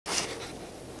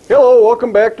Hello,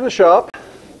 welcome back to the shop.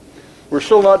 We're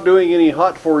still not doing any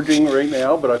hot forging right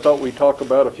now, but I thought we'd talk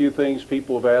about a few things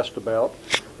people have asked about.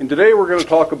 And today we're going to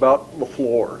talk about the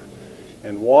floor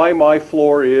and why my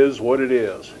floor is what it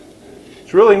is.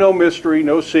 It's really no mystery,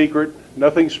 no secret,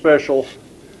 nothing special.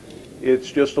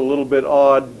 It's just a little bit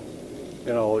odd,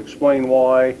 and I'll explain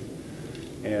why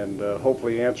and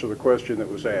hopefully answer the question that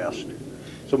was asked.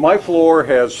 So my floor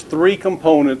has three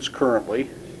components currently.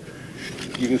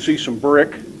 You can see some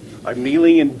brick. I'm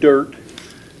kneeling in dirt,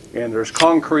 and there's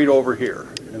concrete over here.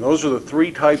 And those are the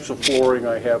three types of flooring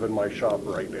I have in my shop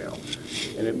right now.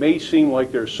 And it may seem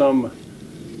like there's some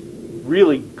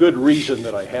really good reason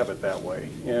that I have it that way.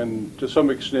 And to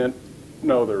some extent,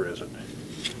 no, there isn't.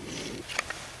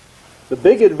 The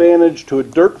big advantage to a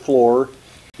dirt floor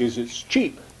is it's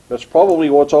cheap. That's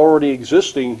probably what's already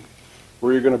existing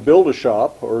where you're going to build a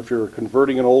shop, or if you're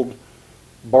converting an old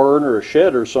barn or a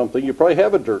shed or something, you probably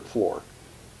have a dirt floor.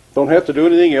 Don't have to do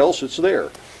anything else, it's there.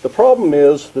 The problem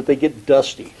is that they get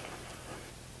dusty.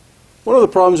 One of the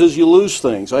problems is you lose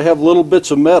things. I have little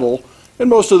bits of metal, and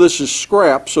most of this is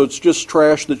scrap, so it's just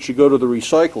trash that should go to the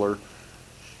recycler.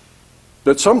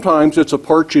 But sometimes it's a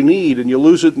part you need, and you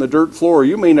lose it in the dirt floor,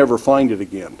 you may never find it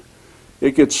again.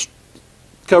 It gets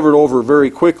covered over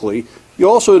very quickly. You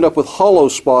also end up with hollow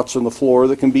spots in the floor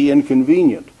that can be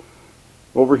inconvenient.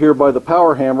 Over here by the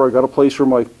power hammer, I got a place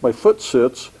where my foot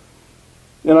sits,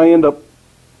 and I end up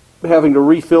having to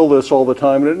refill this all the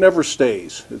time, and it never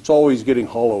stays. It's always getting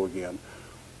hollow again.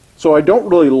 So I don't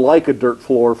really like a dirt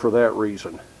floor for that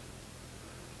reason.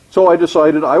 So I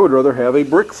decided I would rather have a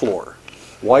brick floor.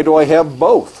 Why do I have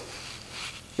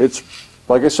both? It's,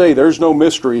 like I say, there's no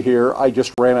mystery here. I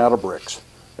just ran out of bricks.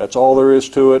 That's all there is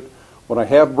to it. When I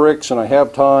have bricks and I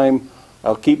have time,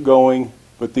 I'll keep going.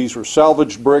 But these are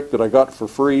salvaged brick that I got for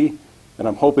free, and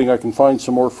I'm hoping I can find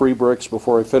some more free bricks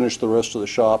before I finish the rest of the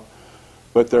shop.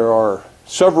 But there are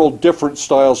several different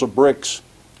styles of bricks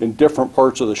in different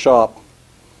parts of the shop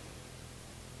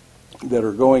that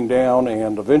are going down,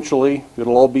 and eventually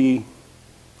it'll all be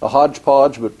a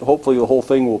hodgepodge, but hopefully the whole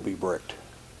thing will be bricked.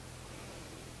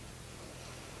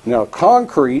 Now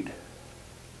concrete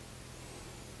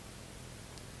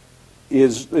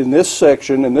is in this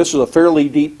section, and this is a fairly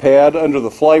deep pad under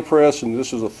the fly press, and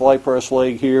this is a fly press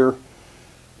leg here.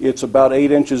 It's about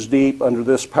 8 inches deep. Under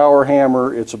this power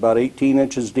hammer, it's about 18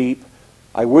 inches deep.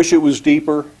 I wish it was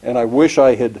deeper, and I wish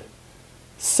I had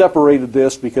separated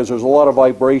this because there's a lot of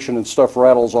vibration and stuff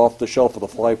rattles off the shelf of the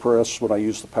fly press when I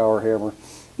use the power hammer.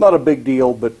 Not a big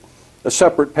deal, but a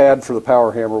separate pad for the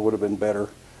power hammer would have been better,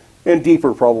 and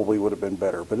deeper probably would have been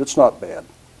better, but it's not bad.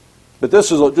 But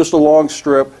this is just a long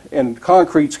strip, and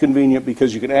concrete's convenient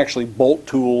because you can actually bolt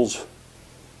tools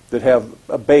that have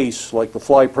a base, like the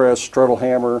fly press, treadle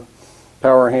hammer,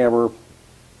 power hammer,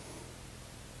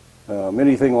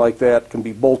 anything like that can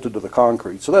be bolted to the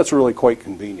concrete. So that's really quite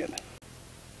convenient.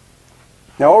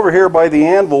 Now over here by the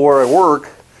anvil where I work,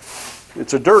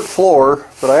 it's a dirt floor,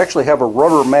 but I actually have a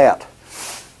rubber mat,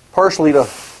 partially to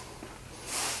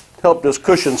help this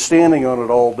cushion standing on it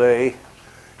all day,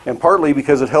 and partly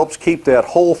because it helps keep that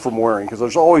hole from wearing, because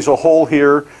there's always a hole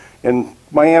here, and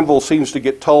my anvil seems to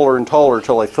get taller and taller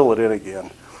until I fill it in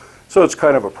again. So it's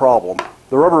kind of a problem.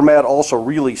 The rubber mat also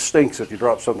really stinks if you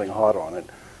drop something hot on it,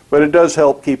 but it does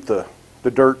help keep the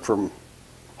dirt from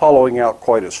hollowing out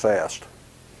quite as fast.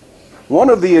 One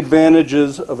of the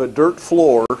advantages of a dirt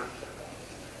floor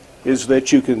is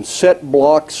that you can set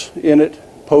blocks in it,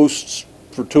 posts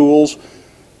for tools.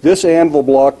 This anvil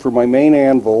block for my main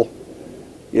anvil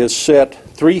is set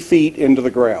 3 feet into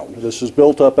the ground. This is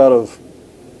built up out of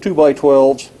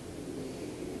 2x12s,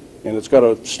 and it's got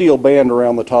a steel band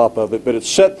around the top of it, but it's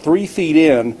set 3 feet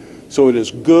in, so it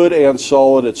is good and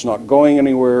solid. It's not going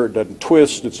anywhere, it doesn't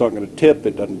twist, it's not going to tip,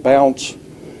 it doesn't bounce.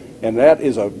 And that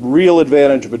is a real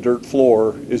advantage of a dirt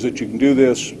floor, is that you can do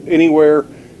this anywhere.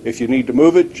 If you need to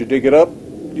move it, you dig it up,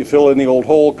 you fill in the old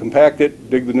hole, compact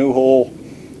it, dig the new hole,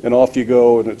 and off you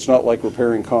go, and it's not like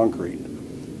repairing concrete.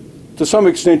 To some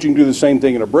extent, you can do the same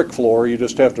thing in a brick floor. You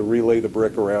just have to relay the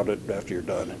brick around it after you're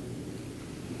done.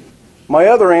 My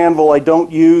other anvil I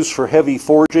don't use for heavy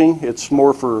forging. It's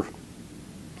more for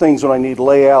things when I need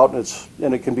layout,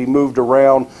 and it can be moved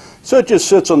around. So it just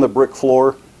sits on the brick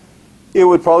floor. It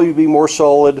would probably be more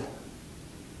solid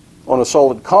on a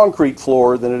solid concrete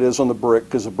floor than it is on the brick,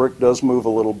 because the brick does move a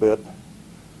little bit.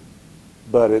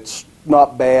 But it's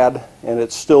not bad, and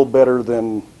it's still better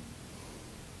than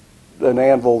an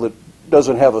anvil that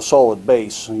doesn't have a solid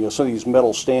base. You know, some of these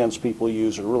metal stands people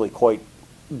use are really quite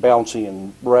bouncy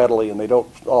and rattly, and they don't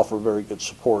offer very good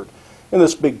support. And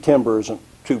this big timber isn't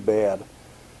too bad.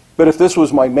 But if this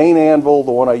was my main anvil,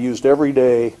 the one I used every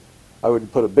day, I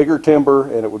would put a bigger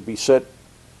timber and it would be set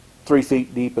 3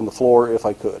 feet deep in the floor if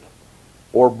I could,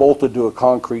 or bolted to a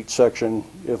concrete section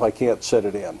if I can't set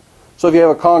it in. So if you have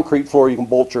a concrete floor, you can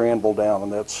bolt your anvil down,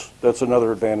 and that's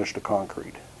another advantage to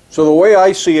concrete. So the way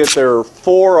I see it, there are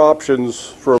 4 options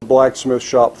for a blacksmith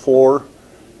shop floor.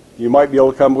 You might be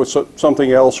able to come with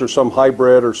something else or some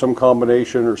hybrid or some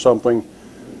combination or something.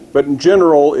 But in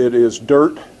general, it is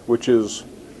dirt, which is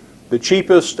the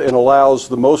cheapest and allows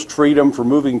the most freedom for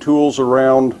moving tools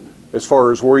around as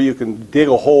far as where you can dig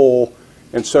a hole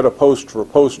and set a post for a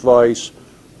post vise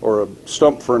or a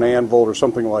stump for an anvil or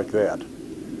something like that.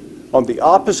 On the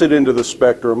opposite end of the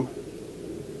spectrum,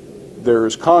 there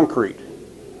is concrete,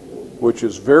 which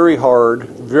is very hard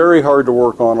to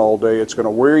work on all day. It's going to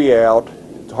wear you out.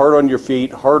 It's hard on your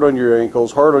feet, hard on your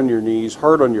ankles, hard on your knees,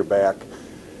 hard on your back.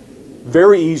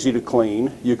 Very easy to clean.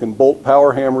 You can bolt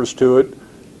power hammers to it.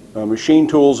 Machine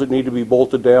tools that need to be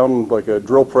bolted down, like a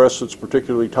drill press that's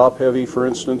particularly top heavy, for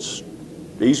instance.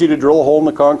 Easy to drill a hole in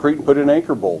the concrete and put in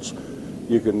anchor bolts.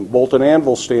 You can bolt an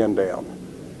anvil stand down.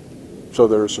 So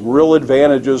there are some real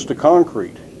advantages to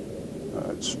concrete.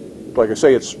 It's, like I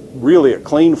say, it's really a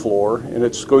clean floor, and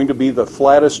it's going to be the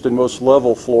flattest and most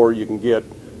level floor you can get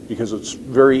because it's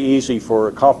very easy for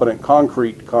a competent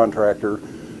concrete contractor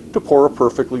to pour a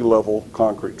perfectly level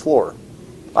concrete floor.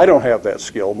 I don't have that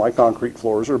skill. My concrete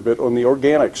floors are a bit on the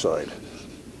organic side.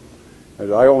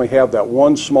 And I only have that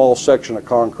one small section of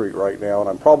concrete right now, and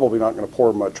I'm probably not going to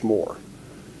pour much more.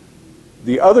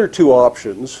 The other 2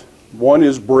 options, one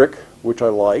is brick, which I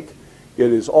like.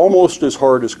 It is almost as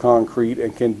hard as concrete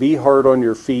and can be hard on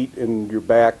your feet and your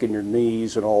back and your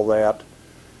knees and all that.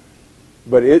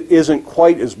 But it isn't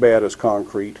quite as bad as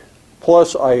concrete.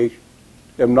 Plus, I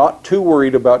am not too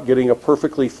worried about getting a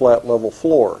perfectly flat level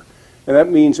floor. And that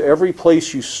means every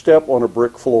place you step on a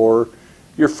brick floor,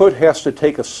 your foot has to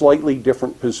take a slightly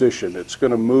different position. It's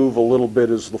going to move a little bit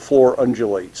as the floor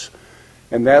undulates.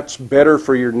 And that's better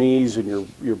for your knees and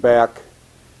your back,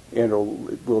 and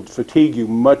it will fatigue you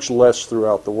much less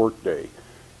throughout the workday.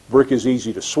 Brick is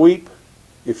easy to sweep.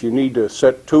 If you need to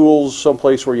set tools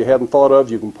someplace where you hadn't thought of,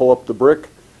 you can pull up the brick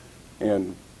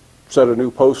and set a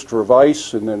new post for a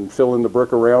vise and then fill in the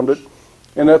brick around it.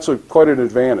 And that's quite an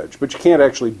advantage. But you can't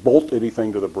actually bolt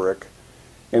anything to the brick.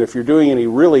 And if you're doing any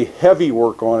really heavy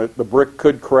work on it, the brick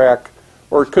could crack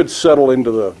or it could settle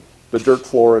into the dirt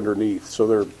floor underneath.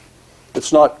 So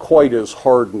it's not quite as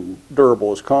hard and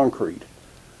durable as concrete.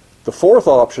 The 4th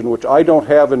option, which I don't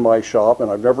have in my shop and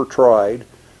I've never tried,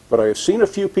 but I have seen a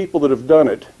few people that have done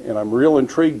it, and I'm real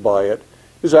intrigued by it,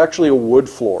 is actually a wood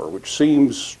floor, which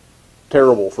seems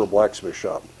terrible for a blacksmith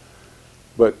shop.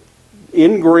 But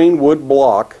in-grain wood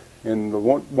block, and the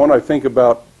one I think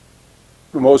about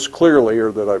the most clearly,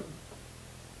 or that I've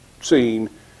seen,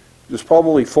 is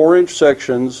probably 4-inch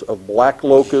sections of black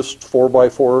locust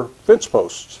 4x4 fence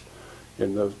posts.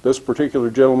 In this particular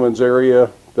gentleman's area,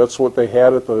 that's what they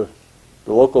had at the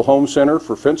local home center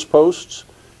for fence posts.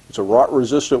 It's a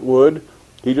rot-resistant wood.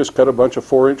 He just cut a bunch of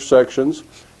 4-inch sections,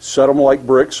 set them like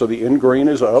brick so the end grain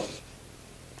is up,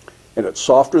 and it's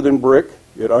softer than brick.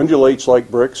 It undulates like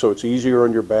brick, so it's easier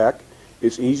on your back.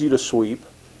 It's easy to sweep.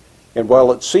 And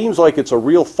while it seems like it's a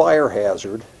real fire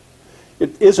hazard,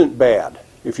 it isn't bad.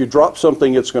 If you drop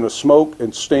something, it's going to smoke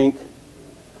and stink,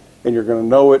 and you're going to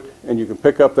know it, and you can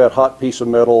pick up that hot piece of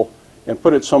metal and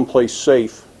put it someplace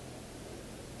safe.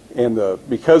 And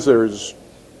because there's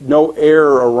no air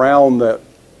around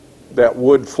that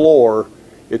wood floor,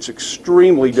 it's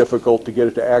extremely difficult to get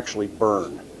it to actually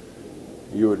burn.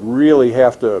 You would really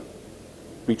have to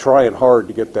be trying hard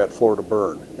to get that floor to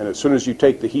burn. And as soon as you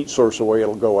take the heat source away,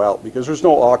 it'll go out because there's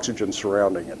no oxygen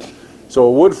surrounding it.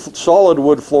 So a solid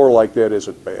wood floor like that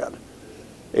isn't bad.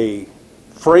 A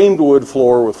framed wood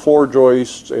floor with floor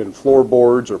joists and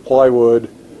floorboards or plywood,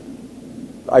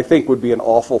 I think would be an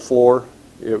awful floor.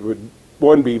 It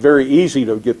would be very easy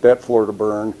to get that floor to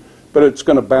burn, but it's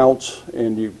going to bounce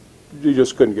and you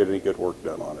just couldn't get any good work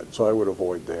done on it. So I would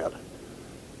avoid that.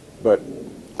 But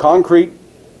concrete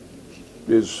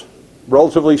is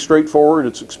relatively straightforward.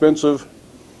 It's expensive,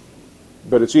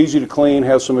 but it's easy to clean,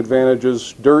 has some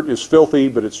advantages. Dirt is filthy,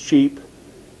 but it's cheap,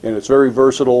 and it's very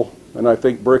versatile. And I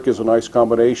think brick is a nice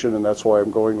combination, and that's why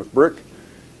I'm going with brick.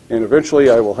 And eventually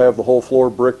I will have the whole floor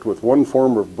bricked with one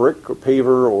form of brick or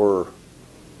paver or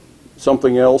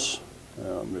something else.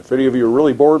 If any of you are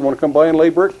really bored and want to come by and lay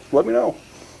brick, let me know.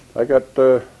 I got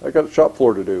a shop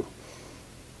floor to do.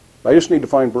 I just need to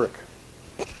find brick.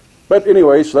 But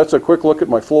anyways, that's a quick look at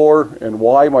my floor and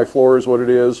why my floor is what it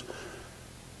is.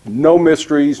 No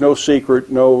mysteries, no secret,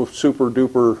 no super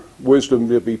duper wisdom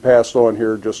to be passed on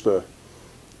here, just an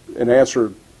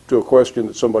answer to a question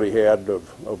that somebody had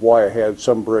of why I had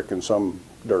some brick and some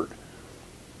dirt.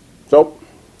 So,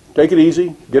 take it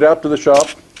easy, get out to the shop,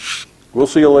 we'll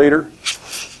see you later.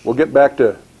 We'll get back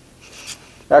to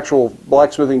actual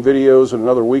blacksmithing videos in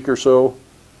another week or so.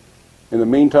 In the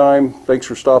meantime, thanks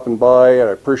for stopping by, and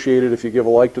I appreciate it if you give a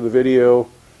like to the video,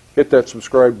 hit that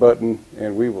subscribe button,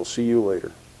 and we will see you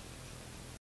later.